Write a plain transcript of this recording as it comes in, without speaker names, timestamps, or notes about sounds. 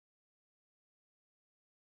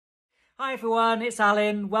Hi everyone, it's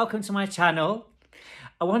Alyn. Welcome to my channel.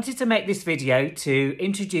 I wanted to make this video to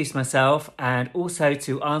introduce myself and also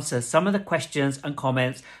to answer some of the questions and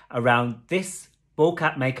comments around this ball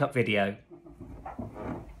cap makeup video.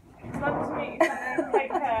 It's lovely to meet you.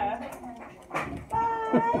 Take care.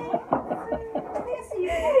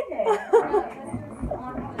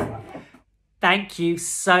 Thank you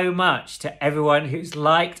so much to everyone who's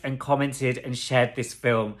liked and commented and shared this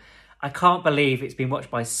film. I can't believe it's been watched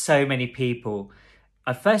by so many people.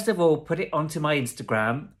 I first of all put it onto my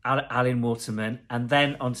Instagram, Alyn Waterman, and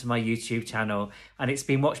then onto my YouTube channel, and it's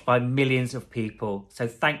been watched by millions of people. So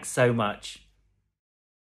thanks so much.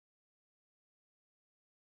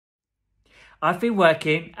 I've been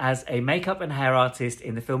working as a makeup and hair artist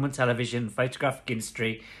in the film and television photographic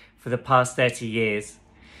industry for the past 30 years.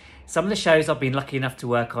 Some of the shows I've been lucky enough to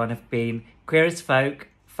work on have been Queer as Folk,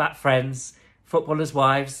 Fat Friends, Footballers'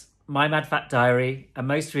 Wives, My Mad Fat Diary, and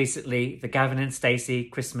most recently, the Gavin and Stacey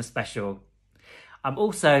Christmas Special. I'm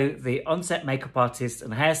also the on-set makeup artist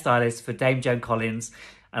and hairstylist for Dame Joan Collins,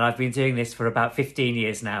 and I've been doing this for about 15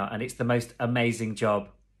 years now, and it's the most amazing job.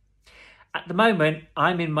 At the moment,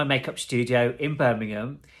 I'm in my makeup studio in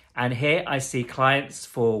Birmingham, and here I see clients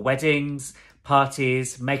for weddings,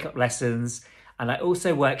 parties, makeup lessons, and I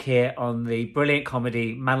also work here on the brilliant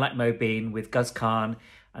comedy Man Like Mo Bean with Guz Khan,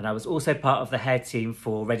 and I was also part of the hair team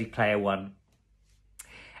for Ready Player One.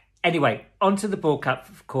 Anyway, onto the ball cap,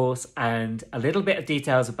 of course, and a little bit of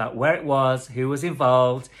details about where it was, who was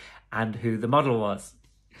involved, and who the model was.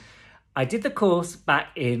 I did the course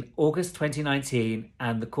back in August 2019,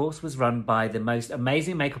 and the course was run by the most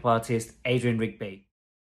amazing makeup artist, Adrian Rigby.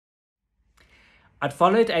 I'd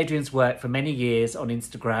followed Adrian's work for many years on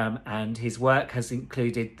Instagram, and his work has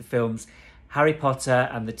included the films Harry Potter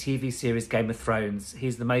and the TV series Game of Thrones.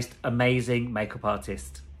 He's the most amazing makeup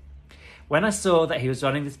artist. When I saw that he was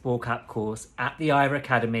running this ball cap course at the Iver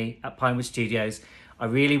Academy at Pinewood Studios, I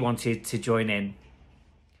really wanted to join in.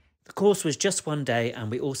 The course was just one day,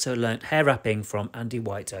 and we also learnt hair wrapping from Andy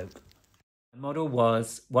Whiteoak. The model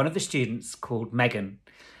was one of the students called Megan.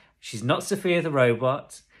 She's not Sophia the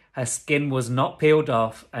robot, her skin was not peeled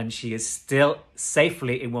off, and she is still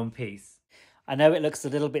safely in one piece. I know it looks a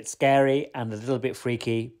little bit scary and a little bit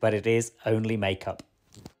freaky, but it is only makeup.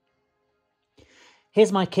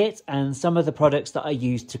 Here's my kit and some of the products that I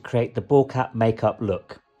used to create the ball cap makeup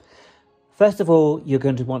look. First of all, you're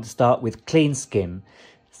going to want to start with clean skin.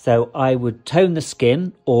 So I would tone the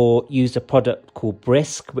skin or use a product called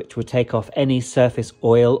Brisk, which would take off any surface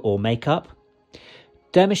oil or makeup.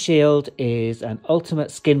 DermaShield is an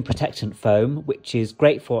ultimate skin protectant foam, which is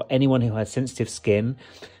great for anyone who has sensitive skin.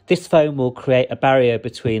 This foam will create a barrier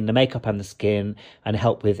between the makeup and the skin and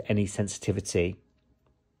help with any sensitivity.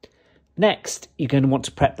 Next, you're going to want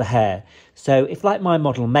to prep the hair. So if, like my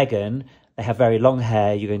model Megan, they have very long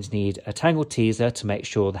hair, you're going to need a tangle teaser to make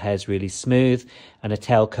sure the hair is really smooth and a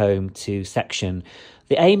tail comb to section.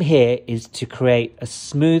 The aim here is to create a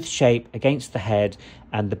smooth shape against the head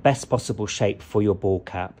and the best possible shape for your ball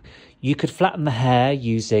cap. You could flatten the hair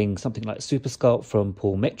using something like Super Sculpt from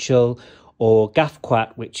Paul Mitchell, or Gaff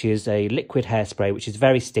Quat, which is a liquid hairspray which is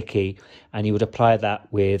very sticky, and you would apply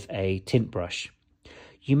that with a tint brush.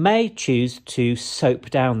 You may choose to soap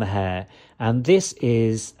down the hair, and this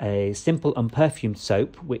is a simple unperfumed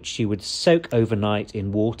soap which you would soak overnight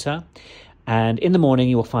in water, and in the morning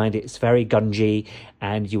you will find it's very gungy,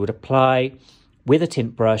 and you would apply with a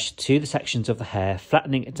tint brush to the sections of the hair,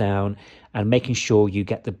 flattening it down and making sure you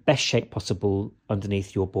get the best shape possible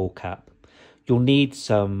underneath your ball cap. You'll need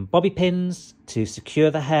some bobby pins to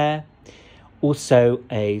secure the hair, also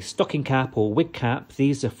a stocking cap or wig cap.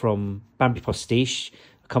 These are from Bambi Postiche,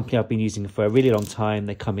 a company I've been using for a really long time.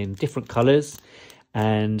 They come in different colours,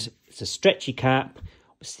 and it's a stretchy cap.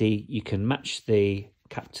 Obviously, you can match the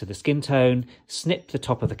cap to the skin tone, snip the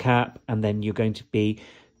top of the cap, and then you're going to be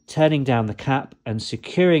turning down the cap and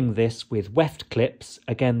securing this with weft clips.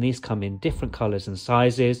 Again, these come in different colours and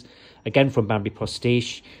sizes, again from Bambi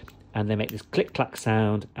Postiche, and they make this click-clack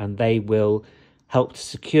sound, and they will help to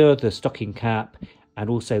secure the stocking cap, and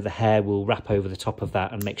also the hair will wrap over the top of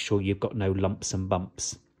that and make sure you've got no lumps and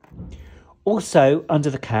bumps. Also, under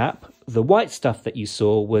the cap, the white stuff that you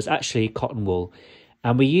saw was actually cotton wool,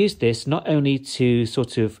 and we used this not only to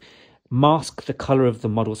sort of mask the colour of the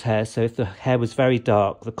model's hair, so if the hair was very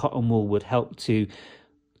dark, the cotton wool would help to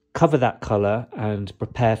cover that colour and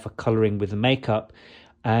prepare for colouring with the makeup,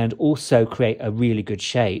 and also create a really good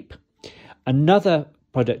shape. Another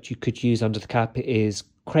product you could use under the cap is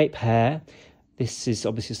crepe hair. This is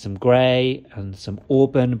obviously some grey and some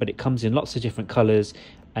auburn, but it comes in lots of different colours,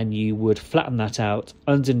 and you would flatten that out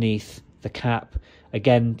underneath the cap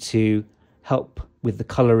again to help with the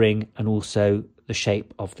colouring and also the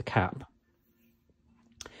shape of the cap.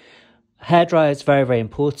 Hairdryer is very, very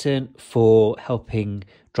important for helping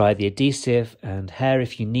dry the adhesive and hair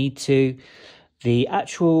if you need to. The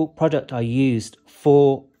actual product I used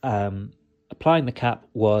for applying the cap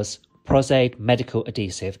was Prosaid Medical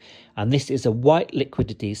Adhesive, and this is a white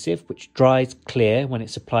liquid adhesive which dries clear when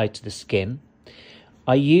it's applied to the skin.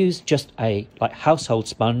 I use just a household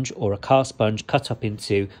sponge or a car sponge cut up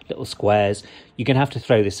into little squares. You're going to have to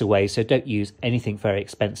throw this away, so don't use anything very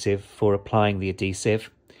expensive for applying the adhesive.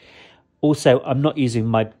 Also, I'm not using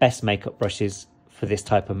my best makeup brushes for this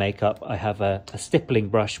type of makeup. I have a stippling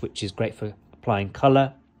brush, which is great for applying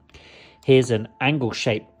colour. Here's an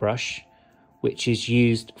angle-shaped brush, which is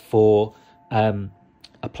used for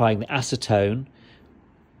applying the acetone,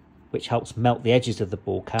 which helps melt the edges of the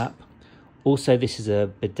ball cap. Also, this is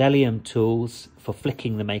a Bedelium tools for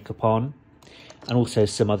flicking the makeup on, and also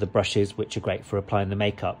some other brushes which are great for applying the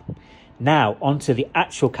makeup. Now, onto the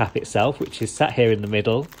actual cap itself, which is sat here in the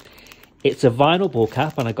middle. It's a vinyl ball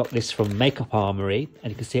cap, and I got this from Makeup Armoury,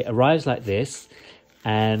 and you can see it arrives like this.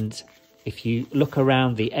 And if you look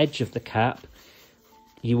around the edge of the cap,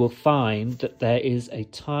 you will find that there is a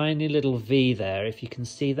tiny little V there, if you can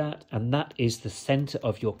see that, and that is the centre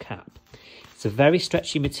of your cap. It's a very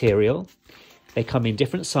stretchy material. They come in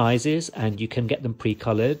different sizes, and you can get them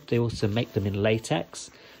pre-coloured. They also make them in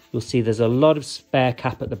latex. You'll see there's a lot of spare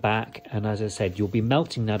cap at the back, and as I said, you'll be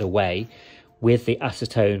melting that away with the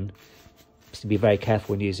acetone. So be very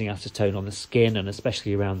careful when using acetone on the skin, and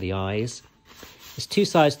especially around the eyes. There's two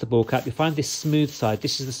sides to the ball cap. You find this smooth side.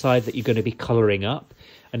 This is the side that you're going to be colouring up.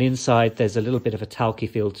 And inside, there's a little bit of a talky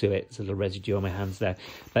feel to it. There's a little residue on my hands there.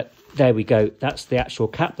 But there we go. That's the actual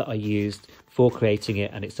cap that I used for creating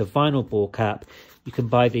it. And it's a vinyl ball cap. You can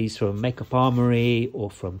buy these from Makeup Armoury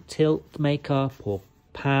or from Tilt Makeup or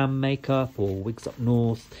Pam Makeup or Wigs Up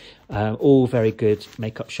North. All very good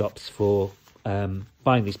makeup shops for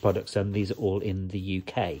buying these products. And these are all in the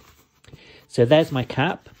UK. So there's my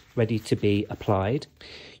cap, ready to be applied.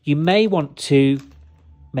 You may want to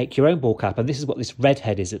make your own ball cap, and this is what this red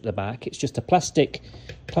head is at the back. It's just a plastic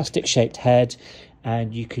shaped head,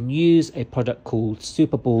 and you can use a product called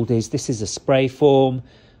Super Baldies. This is a spray form,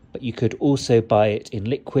 but you could also buy it in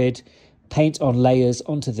liquid, paint on layers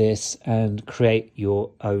onto this and create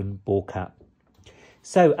your own ball cap.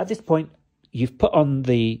 So at this point, you've put on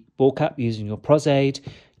the ball cap using your Prosaid,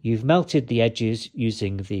 you've melted the edges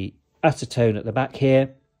using the acetone at the back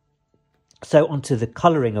here. So onto the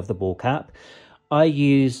colouring of the ball cap. I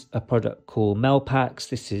use a product called Melpax.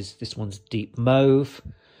 This one's deep mauve,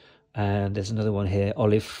 and there's another one here,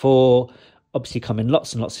 olive 4. Obviously come in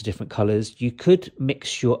lots and lots of different colours. You could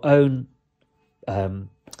mix your own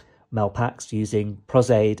Melpax using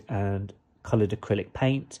Prosaid and coloured acrylic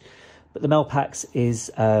paint. But the Melpax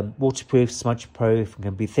is waterproof, smudge proof, and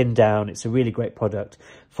can be thinned down. It's a really great product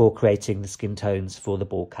for creating the skin tones for the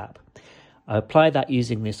ball cap. I apply that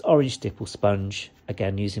using this orange stipple sponge,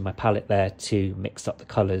 again using my palette there to mix up the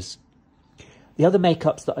colours. The other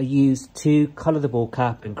makeups that I use to colour the ball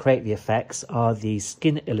cap and create the effects are the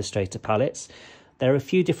Skin Illustrator palettes. There are a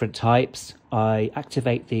few different types. I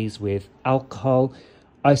activate these with alcohol,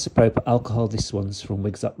 isopropyl alcohol. This one's from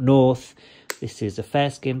Wigs Up North. This is a fair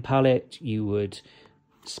skin palette. You would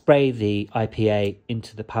spray the IPA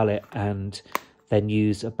into the palette and then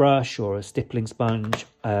use a brush or a stippling sponge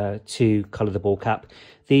to colour the ball cap.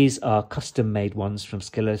 These are custom made ones from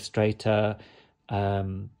Skin Illustrator,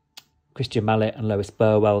 Christian Mallet and Lois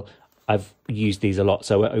Burwell. I've used these a lot,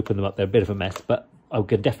 so I won't open them up. They're a bit of a mess, but I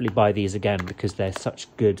can definitely buy these again because they're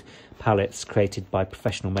such good palettes created by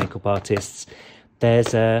professional makeup artists.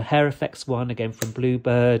 There's a hair effects one, again from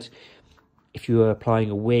Bluebird. If you are applying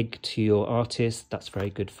a wig to your artist, that's very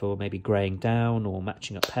good for maybe greying down or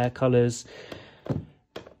matching up hair colours.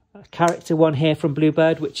 A character one here from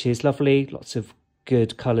Bluebird, which is lovely. Lots of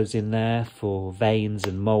good colours in there for veins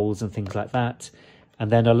and moles and things like that.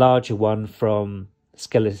 And then a larger one from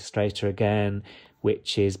Skin Illustrator again,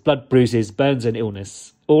 which is Blood, Bruises, Burns and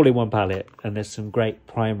Illness, all in one palette. And there's some great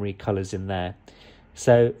primary colours in there.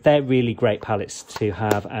 So they're really great palettes to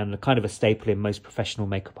have and kind of a staple in most professional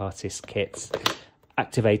makeup artist kits.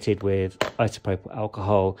 Activated with isopropyl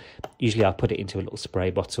alcohol. Usually I'll put it into a little spray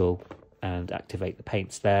bottle and activate the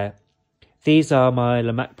paints there. These are my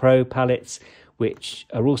Lamac Pro palettes, which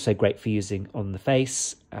are also great for using on the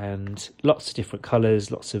face, and lots of different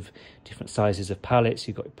colours, lots of different sizes of palettes.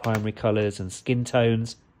 You've got your primary colours and skin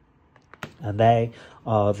tones, and they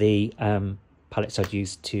are the palettes I'd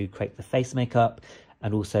use to create the face makeup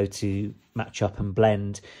and also to match up and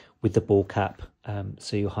blend with the ball cap,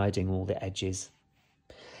 so you're hiding all the edges.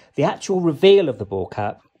 The actual reveal of the ball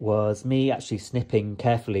cap was me actually snipping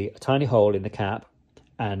carefully a tiny hole in the cap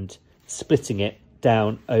and splitting it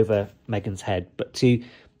down over Megan's head. But to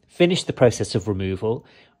finish the process of removal,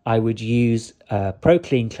 I would use Pro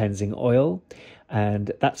Clean cleansing oil,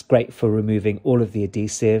 and that's great for removing all of the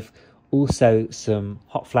adhesive. Also, some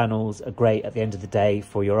hot flannels are great at the end of the day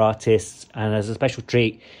for your artists, and as a special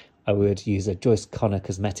treat I would use a Joyce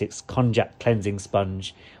Cosmetics Konjac cleansing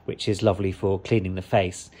sponge, which is lovely for cleaning the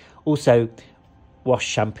face. Also, wash,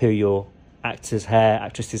 shampoo your actress's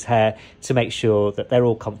hair to make sure that they're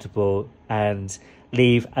all comfortable, and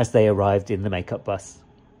leave as they arrived in the makeup bus.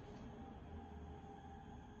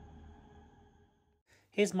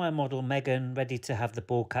 Here's my model Megan, ready to have the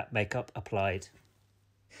ball cap makeup applied.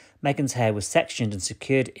 Megan's hair was sectioned and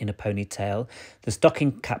secured in a ponytail. The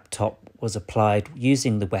stocking cap top was applied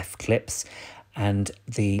using the weft clips, and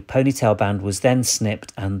the ponytail band was then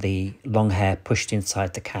snipped and the long hair pushed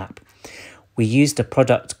inside the cap. We used a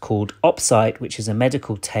product called Opsite, which is a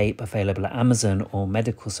medical tape available at Amazon or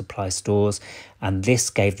medical supply stores, and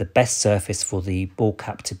this gave the best surface for the ball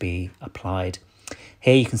cap to be applied.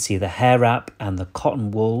 Here you can see the hair wrap and the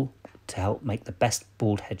cotton wool to help make the best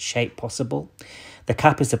bald head shape possible. The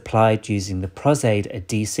cap is applied using the Prosaid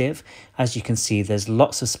adhesive. As you can see, there's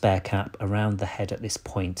lots of spare cap around the head at this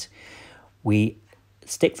point. We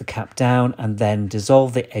stick the cap down and then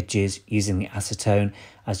dissolve the edges using the acetone.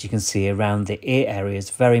 As you can see, around the ear area is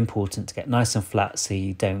very important to get nice and flat so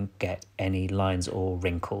you don't get any lines or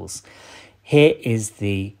wrinkles. Here is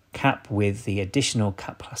the cap with the additional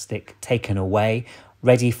cap plastic taken away,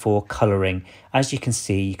 ready for colouring. As you can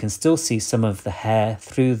see, you can still see some of the hair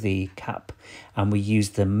through the cap, and we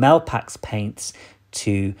used the Melpax paints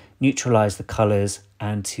to neutralise the colours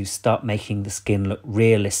and to start making the skin look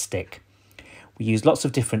realistic. We used lots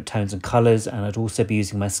of different tones and colours, and I'd also be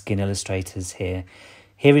using my skin illustrators here.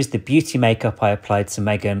 Here is the beauty makeup I applied to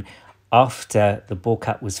Megan after the ball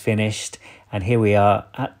cap was finished, and here we are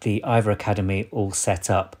at the Iver Academy all set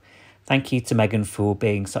up. Thank you to Megan for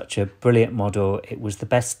being such a brilliant model. It was the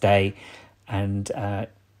best day, and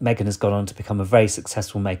Megan has gone on to become a very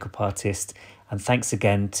successful makeup artist. And thanks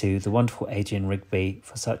again to the wonderful Adrian Rigby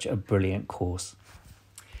for such a brilliant course.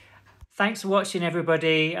 Thanks for watching,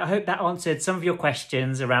 everybody. I hope that answered some of your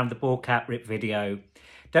questions around the ball cap rip video.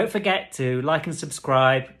 Don't forget to like and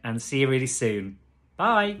subscribe, and see you really soon.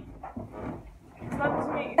 Bye. It's lovely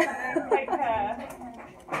to meet you. Take care.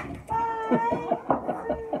 Bye.